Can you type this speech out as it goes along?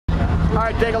All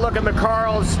right, take a look at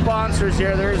McCarl's sponsors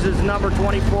here. There's his number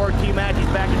 24. T-Mac, he's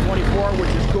back at 24, which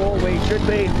is cool, where he should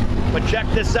be. But check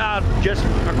this out. Just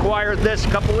acquired this a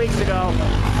couple weeks ago.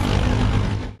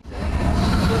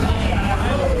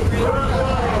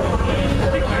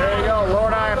 There you go.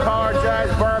 Lord, I apologize.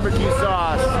 Barbecue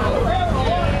sauce.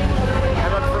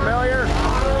 That look familiar?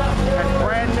 That's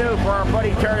brand new for our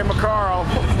buddy Terry McCarl.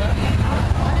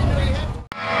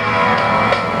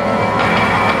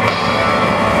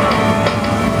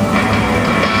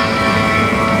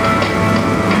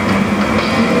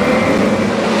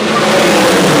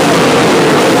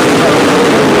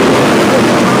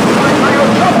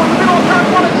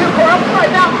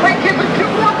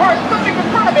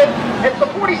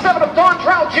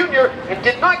 And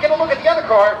did not get a look at the other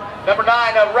car. Number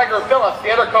 9, Regular Phillips,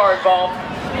 the other car involved.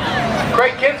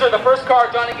 Craig Kinzer, the first car,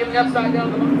 Johnny giving upside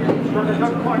down the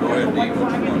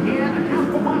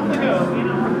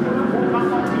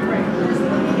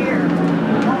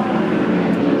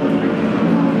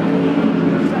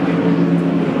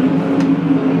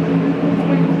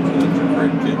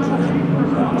Craig Kinzer,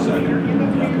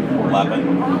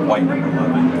 11, white number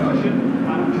 11.